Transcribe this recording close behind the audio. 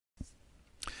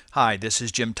Hi, this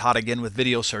is Jim Todd again with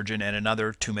Video Surgeon and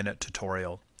another 2-minute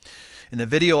tutorial. In the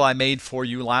video I made for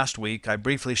you last week, I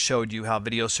briefly showed you how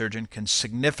Video Surgeon can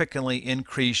significantly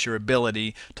increase your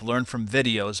ability to learn from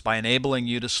videos by enabling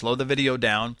you to slow the video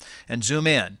down and zoom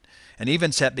in, and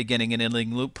even set beginning and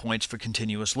ending loop points for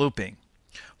continuous looping.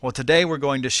 Well, today we're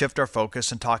going to shift our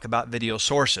focus and talk about video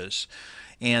sources.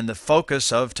 And the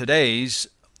focus of today's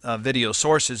video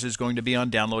sources is going to be on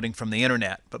downloading from the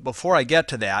internet. But before I get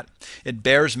to that, it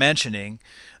bears mentioning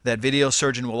that Video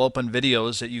Surgeon will open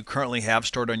videos that you currently have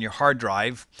stored on your hard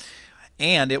drive,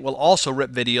 and it will also rip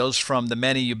videos from the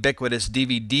many ubiquitous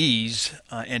DVDs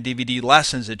and DVD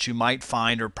lessons that you might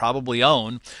find or probably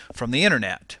own from the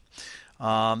internet.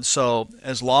 So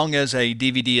as long as a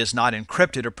DVD is not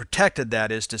encrypted or protected,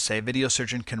 that is to say, Video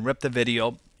Surgeon can rip the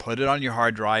video, put it on your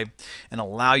hard drive, and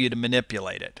allow you to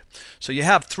manipulate it. So you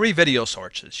have three video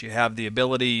sources. You have the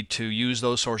ability to use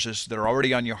those sources that are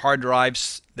already on your hard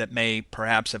drives that may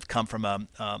perhaps have come from a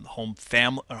home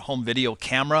video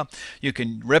camera. You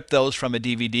can rip those from a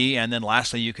DVD, and then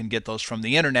lastly you can get those from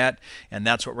the internet, and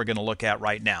that's what we're going to look at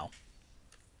right now.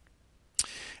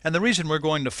 And the reason we're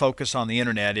going to focus on the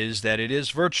internet is that it is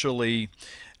virtually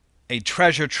a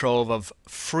treasure trove of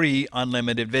free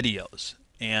unlimited videos,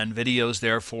 and videos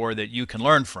therefore that you can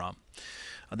learn from.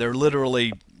 There are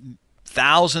literally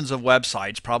thousands of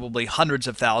websites, probably hundreds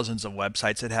of thousands of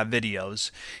websites that have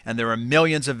videos, and there are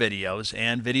millions of videos,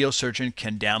 and Video Surgeon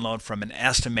can download from an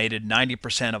estimated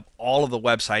 90% of all of the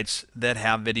websites that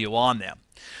have video on them.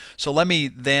 So let me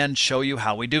then show you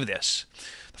how we do this.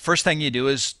 The first thing you do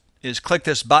is click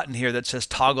this button here that says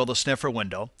toggle the sniffer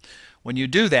window. When you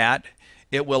do that,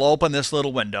 it will open this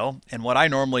little window, and what I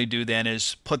normally do then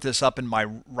is put this up in my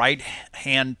right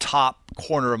hand top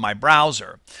corner of my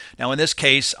browser. Now in this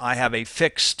case I have a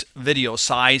fixed video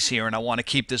size here, and I want to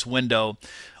keep this window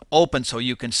open so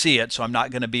you can see it, so I'm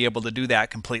not going to be able to do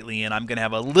that completely, and I'm going to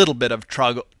have a little bit of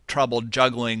trouble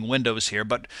juggling windows here,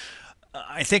 but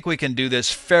I think we can do this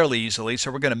fairly easily.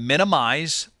 So we're going to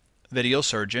minimize Video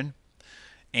Surgeon,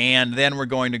 and then we're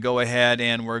going to go ahead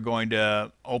and we're going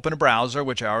to open a browser,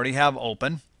 which I already have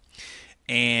open,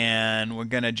 and we're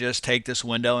going to just take this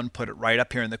window and put it right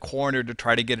up here in the corner to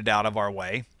try to get it out of our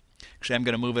way. Actually, I'm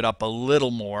going to move it up a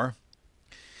little more,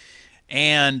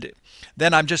 and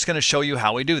then I'm just going to show you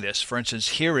how we do this. For instance,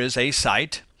 here is a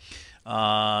site,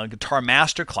 Guitar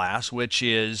Masterclass, which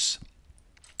is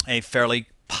a fairly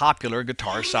popular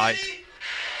guitar site.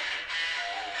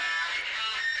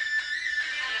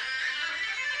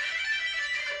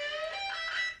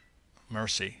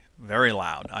 Mercy, very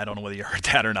loud. I don't know whether you heard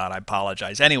that or not. I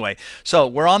apologize. Anyway, so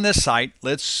we're on this site.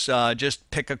 Let's just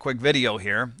pick a quick video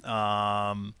here.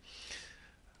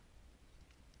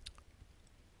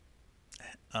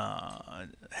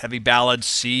 Heavy ballad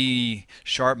C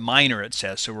sharp minor, it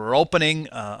says. So we're opening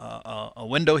a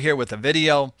window here with a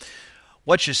video.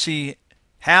 What you see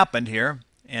happened here,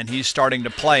 and he's starting to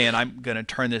play, and I'm going to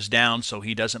turn this down so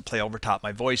he doesn't play over top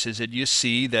my voice, is that you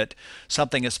see that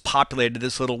something has populated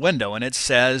this little window, and it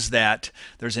says that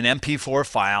there's an MP4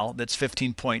 file that's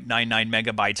 15.99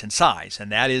 megabytes in size,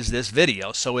 and that is this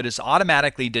video. So it has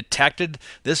automatically detected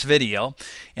this video,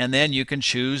 and then you can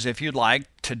choose if you'd like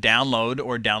to download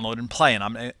or download and play, and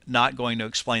I'm not going to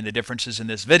explain the differences in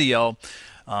this video.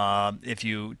 If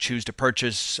you choose to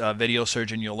purchase Video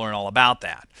Surgeon, you'll learn all about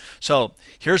that. So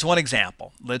here's one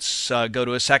example. Let's go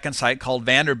to a second site called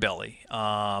Vanderbilly.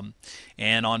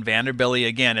 And on Vanderbilly,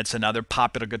 again, it's another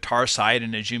popular guitar site,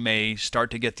 and as you may start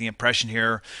to get the impression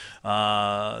here,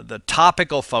 the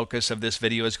topical focus of this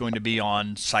video is going to be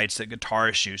on sites that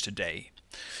guitarists use today.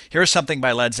 Here's something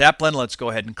by Led Zeppelin. Let's go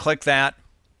ahead and click that.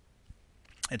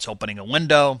 It's opening a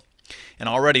window, and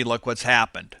already look what's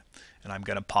happened. And I'm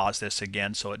going to pause this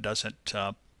again so it doesn't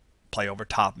play over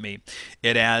top me.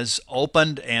 It has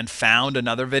opened and found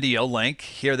another video link.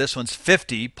 Here, this one's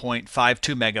 50.52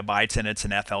 megabytes, and it's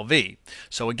an FLV.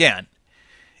 So again,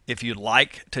 if you'd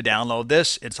like to download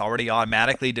this, it's already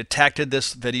automatically detected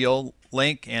this video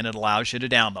link, and it allows you to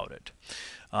download it.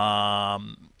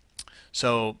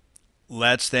 So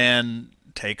let's then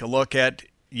take a look at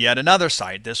yet another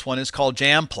site. This one is called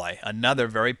Jam Play, another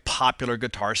very popular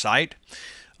guitar site.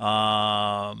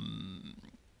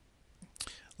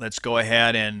 Let's go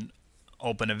ahead and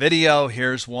open a video.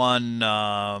 Here's one,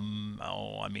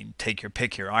 take your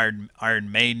pick here,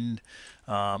 Iron Maiden.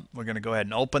 We're going to go ahead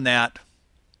and open that.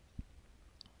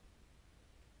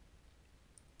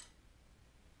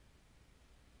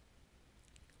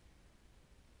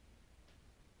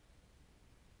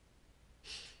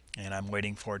 And I'm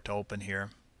waiting for it to open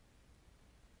here.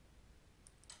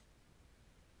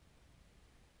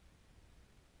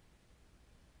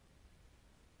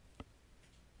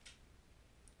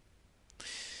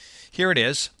 Here it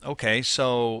is. Okay,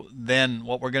 so then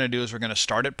what we're going to do is we're going to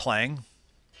start it playing.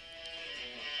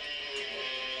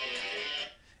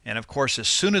 And of course, as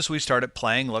soon as we start it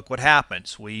playing, look what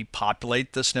happens. We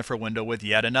populate the sniffer window with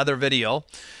yet another video.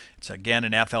 It's again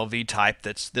an FLV type.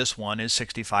 This one is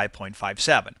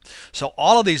 65.57. So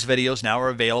all of these videos now are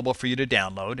available for you to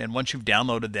download. And once you've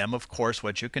downloaded them, of course,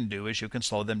 what you can do is you can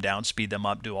slow them down, speed them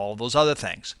up, do all of those other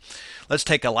things. Let's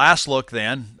take a last look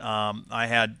then. I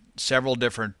had several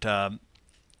different oh,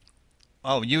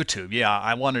 YouTube. Yeah,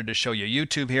 I wanted to show you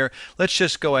YouTube here. Let's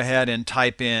just go ahead and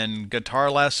type in guitar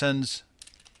lessons.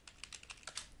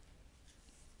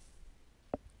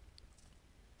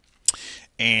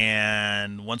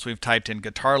 And once we've typed in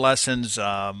guitar lessons,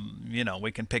 you know,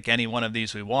 we can pick any one of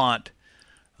these we want.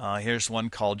 Here's one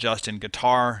called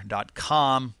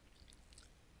justinguitar.com.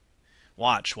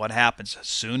 Watch what happens. As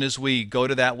soon as we go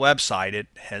to that website, it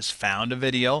has found a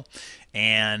video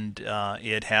and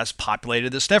it has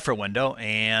populated the sniffer window.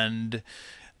 And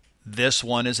this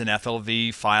one is an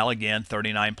FLV file, again,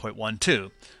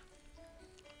 39.12.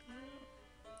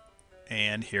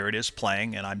 And here it is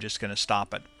playing, and I'm just going to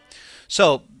stop it.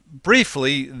 So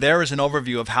briefly, there is an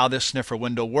overview of how this sniffer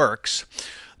window works.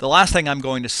 The last thing I'm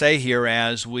going to say here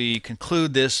as we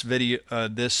conclude this video,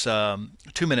 this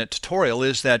 2-minute tutorial,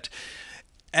 is that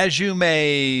as you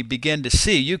may begin to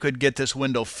see, you could get this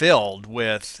window filled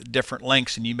with different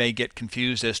links, and you may get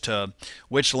confused as to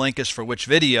which link is for which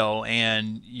video,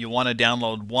 and you want to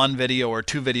download one video or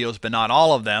two videos but not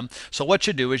all of them. So what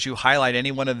you do is you highlight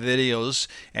any one of the videos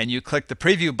and you click the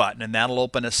preview button, and that'll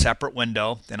open a separate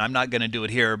window. And I'm not going to do it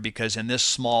here because in this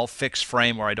small fixed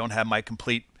frame where I don't have my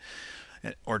complete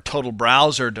or total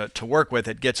browser to work with,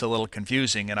 it gets a little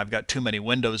confusing and I've got too many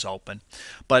windows open.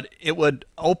 But it would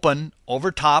open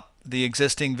over top the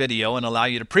existing video and allow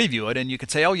you to preview it, and you could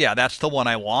say, oh yeah, that's the one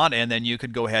I want, and then you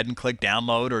could go ahead and click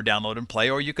download or download and play,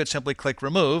 or you could simply click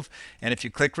remove, and if you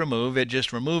click remove, it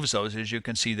just removes those, as you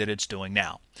can see that it's doing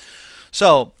now.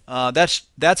 So that's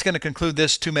going to conclude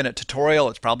this 2-minute tutorial.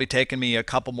 It's probably taken me a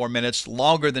couple more minutes,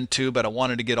 longer than 2, but I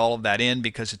wanted to get all of that in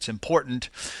because it's important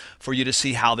for you to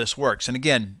see how this works. And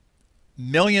again,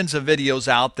 millions of videos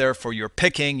out there for your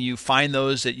picking. You find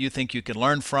those that you think you can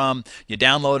learn from, you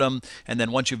download them, and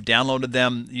then once you've downloaded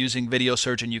them using Video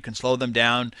Surgeon, you can slow them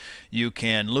down, you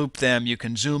can loop them, you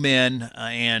can zoom in,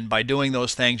 and by doing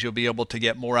those things you'll be able to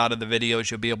get more out of the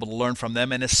videos, you'll be able to learn from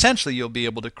them, and essentially you'll be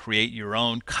able to create your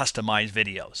own customized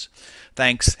videos.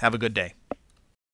 Thanks. Have a good day.